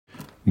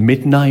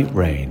Midnight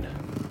rain.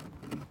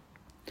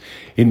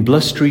 In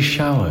blustery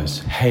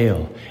showers,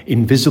 hail,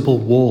 invisible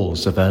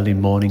walls of early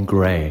morning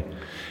grey,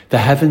 the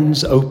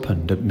heavens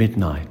opened at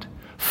midnight,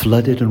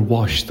 flooded and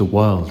washed the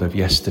world of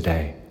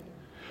yesterday.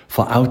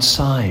 For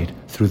outside,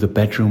 through the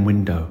bedroom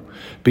window,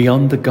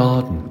 beyond the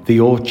garden, the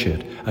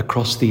orchard,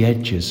 across the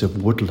edges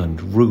of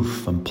woodland,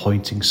 roof and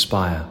pointing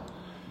spire,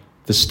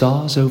 the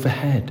stars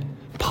overhead,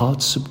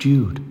 parts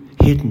subdued,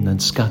 hidden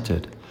and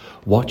scattered,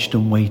 watched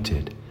and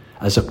waited,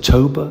 as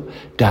October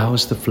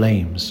doused the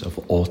flames of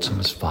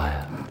autumn's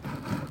fire.